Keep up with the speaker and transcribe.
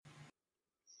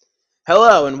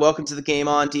Hello and welcome to the Game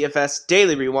On DFS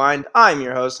Daily Rewind. I'm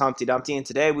your host, Humpty Dumpty, and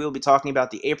today we will be talking about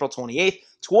the April 28th,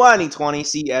 2020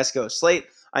 CSGO slate.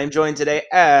 I am joined today,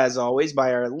 as always,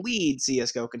 by our lead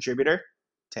CSGO contributor,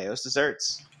 Teos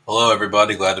Desserts. Hello,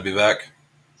 everybody. Glad to be back.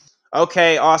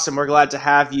 Okay, awesome. We're glad to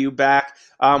have you back.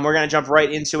 We're going to jump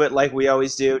right into it like we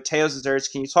always do. Teos Desserts,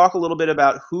 can you talk a little bit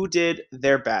about who did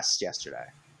their best yesterday?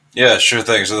 Yeah, sure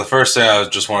thing. So the first thing I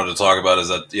just wanted to talk about is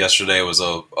that yesterday was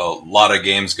a lot of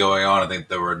games going on. I think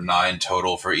there were 9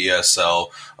 total for ESL,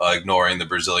 ignoring the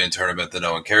Brazilian tournament that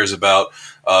no one cares about.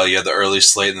 You had the early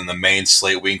slate and then the main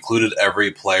slate. We included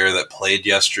every player that played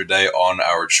yesterday on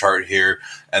our chart here.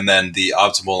 And then the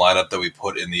optimal lineup that we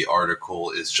put in the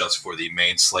article is just for the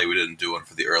main slate. We didn't do one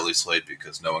for the early slate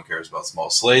because no one cares about small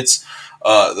slates.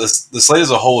 The slate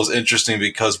as a whole is interesting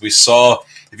because we saw,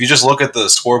 if you just look at the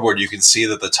scoreboard, you can see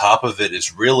that the top of it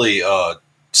is really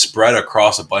spread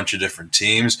across a bunch of different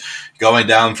teams. Going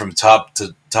down from top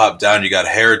to top down, you got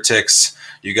Heretics,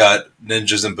 you got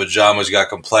Ninjas in Pajamas, you got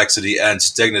Complexity,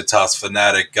 Ents, Dignitas,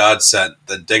 Fnatic, Godsent,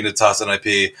 then Dignitas,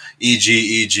 NIP,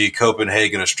 EG,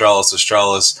 Copenhagen,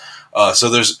 Astralis. So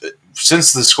there's,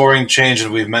 since the scoring change,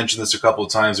 and we've mentioned this a couple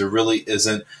of times, there really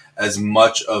isn't as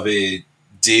much of a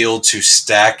deal to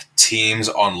stack teams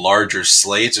on larger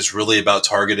slates. It's really about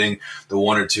targeting the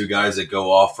one or two guys that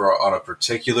go off on a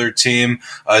particular team.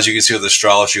 As you can see with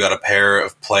Astralis, you got a pair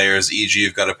of players. EG,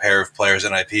 you've got a pair of players.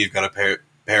 NIP, you've got a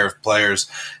pair of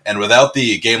players. And without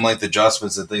the game length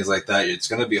adjustments and things like that, it's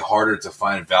going to be harder to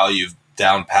find value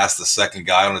down past the second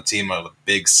guy on a team on a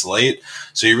big slate.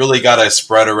 So you really got to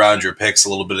spread around your picks a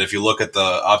little bit. If you look at the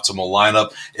optimal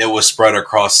lineup, it was spread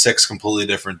across 6 completely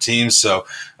different teams. So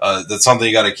that's something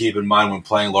you got to keep in mind when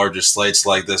playing larger slates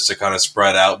like this, to kind of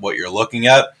spread out what you're looking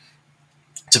at.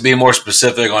 To be more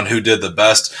specific on who did the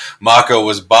best, Mako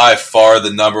was by far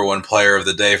the number one player of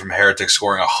the day from Heretics,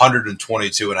 scoring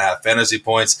 122.5 fantasy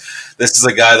points. This is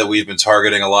a guy that we've been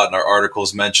targeting a lot in our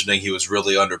articles, mentioning he was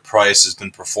really underpriced, has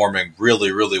been performing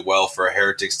really, really well for a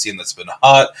Heretics team that's been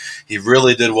hot. He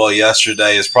really did well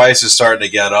yesterday. His price is starting to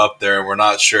get up there, and we're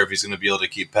not sure if he's going to be able to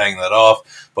keep paying that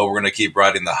off, but we're going to keep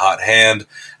riding the hot hand.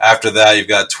 After that, you've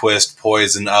got Twist,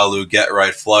 Poison, Alu, Get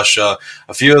Right, Flusha.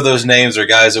 A few of those names are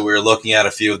guys that we were looking at.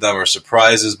 A few of them are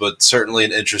surprises, but certainly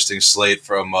an interesting slate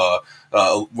from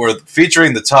we're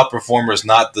featuring the top performers,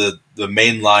 not the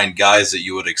mainline guys that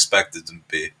you would expect it to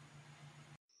be.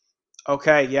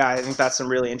 Okay, yeah, I think that's some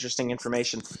really interesting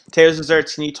information. Teos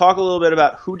Desserts, can you talk a little bit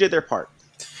about who did their part?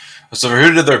 So for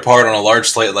who did their part on a large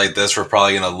slate like this, we're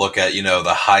probably going to look at,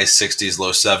 the high 60s,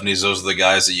 low 70s. Those are the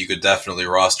guys that you could definitely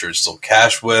roster and still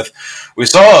cash with. We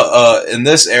saw in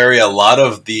this area a lot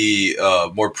of the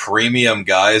more premium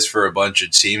guys for a bunch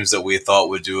of teams that we thought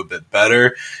would do a bit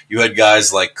better. You had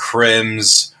guys like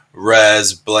Crims,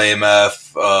 Rez,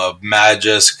 Blamef,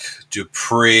 Magisk,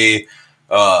 Dupree.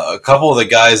 A couple of the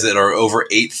guys that are over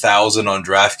 8,000 on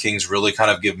DraftKings really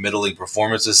kind of give middling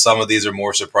performances. Some of these are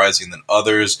more surprising than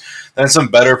others. Then some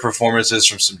better performances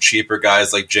from some cheaper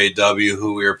guys like JW,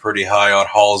 who we are pretty high on.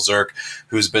 Halzerk,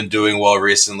 who's been doing well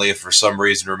recently, for some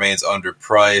reason remains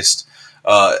underpriced.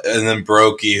 And then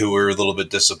Brokey, who we were a little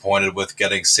bit disappointed with,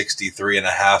 getting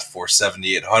 63.5 for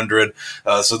 7,800.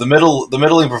 So the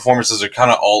middling performances are kind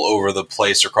of all over the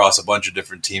place across a bunch of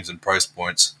different teams and price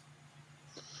points.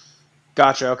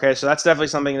 Gotcha. Okay, so that's definitely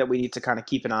something that we need to kind of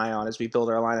keep an eye on as we build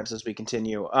our lineups as we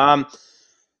continue.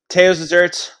 Teos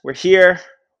Desserts, we're here.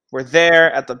 We're there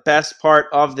at the best part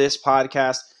of this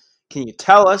podcast. Can you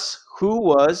tell us who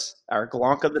was our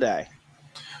Glonk of the day?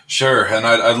 Sure, and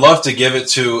I'd love to give it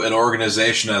to an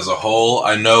organization as a whole.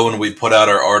 I know when we put out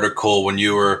our article, when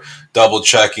you were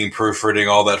double-checking, proofreading,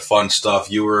 all that fun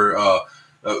stuff, you were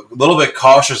a little bit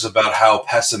cautious about how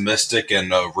pessimistic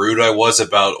and rude I was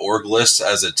about Orglist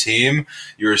as a team.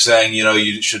 You were saying,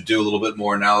 you should do a little bit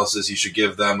more analysis. You should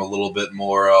give them a little bit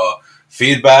more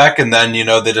feedback. And then,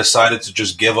 they decided to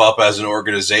just give up as an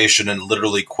organization and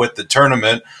literally quit the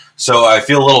tournament. So I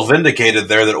feel a little vindicated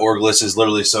there that Orglist is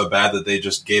literally so bad that they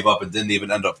just gave up and didn't even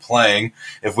end up playing.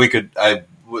 I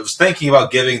was thinking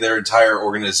about giving their entire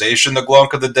organization the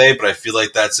Glonk of the day, but I feel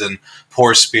like that's in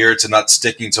poor spirits and not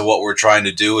sticking to what we're trying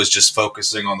to do, is just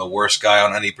focusing on the worst guy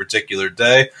on any particular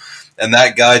day. And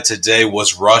that guy today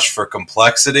was Rush for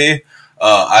Complexity.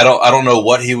 I don't know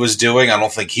what he was doing. I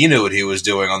don't think he knew what he was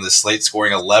doing on this slate,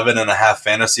 scoring 11.5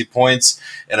 fantasy points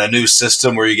in a new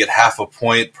system where you get half a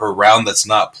point per round that's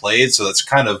not played. So that's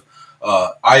kind of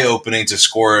eye-opening to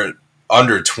score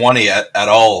under 20 at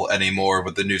all anymore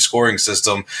with the new scoring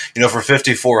system. For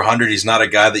 5,400, he's not a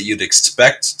guy that you'd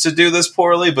expect to do this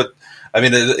poorly, but I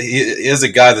mean, he is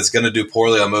a guy that's going to do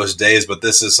poorly on most days, but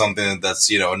this is something that's,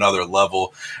 another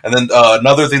level. And then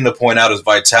another thing to point out is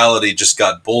Vitality just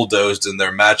got bulldozed in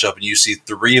their matchup, and you see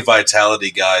 3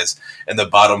 Vitality guys in the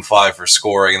bottom 5 for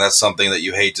scoring, and that's something that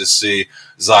you hate to see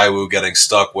Zywoo getting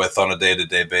stuck with on a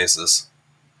day-to-day basis.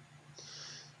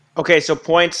 Okay, so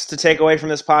points to take away from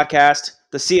this podcast.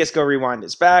 The CSGO Rewind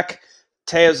is back.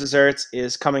 Teo's Desserts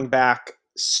is coming back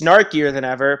snarkier than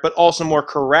ever, but also more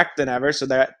correct than ever. So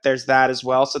there's that as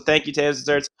well. So thank you, Teo's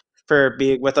Desserts, for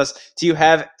being with us. Do you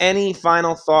have any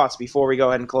final thoughts before we go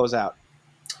ahead and close out?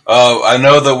 I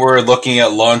know that we're looking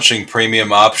at launching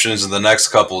premium options in the next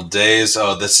couple of days.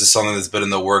 This is something that's been in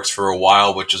the works for a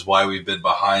while, which is why we've been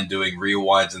behind doing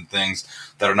rewinds and things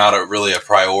that are not really a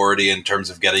priority in terms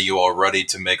of getting you all ready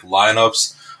to make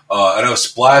lineups. I know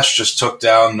Splash just took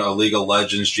down League of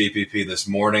Legends GPP this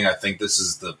morning. I think this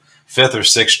is the 5th or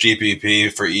 6th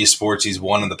GPP for esports he's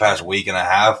won in the past week and a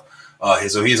half.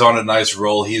 So he's on a nice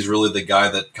roll. He's really the guy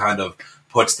that kind of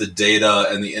puts the data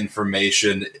and the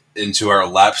information into our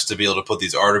laps to be able to put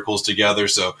these articles together.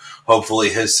 So hopefully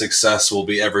his success will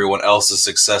be everyone else's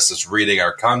success that's reading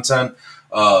our content.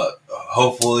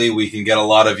 Hopefully we can get a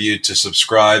lot of you to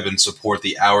subscribe and support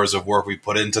the hours of work we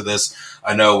put into this.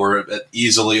 I know we're at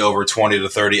easily over 20 to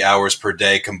 30 hours per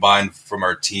day combined from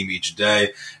our team each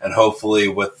day. And hopefully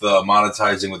with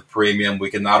monetizing with premium,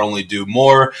 we can not only do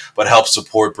more, but help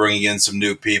support bringing in some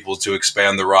new people to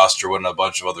expand the roster when a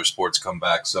bunch of other sports come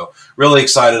back. So really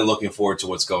excited and looking forward to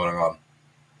what's going on.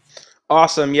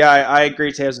 Awesome. Yeah, I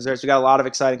agree, Teo's Desserts. We got a lot of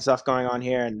exciting stuff going on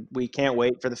here, and we can't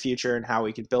wait for the future and how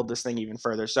we can build this thing even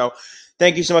further. So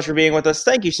thank you so much for being with us.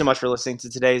 Thank you so much for listening to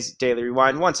today's Daily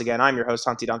Rewind. Once again, I'm your host,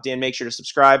 Humpty Dumpty, and make sure to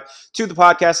subscribe to the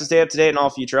podcast to stay up to date on all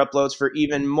future uploads. For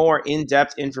even more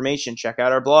in-depth information, check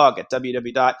out our blog at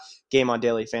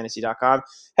www.gameondailyfantasy.com.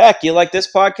 Heck, you like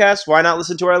this podcast? Why not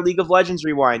listen to our League of Legends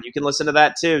Rewind? You can listen to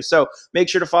that too. So make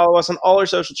sure to follow us on all our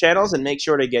social channels and make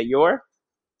sure to get your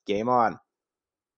game on.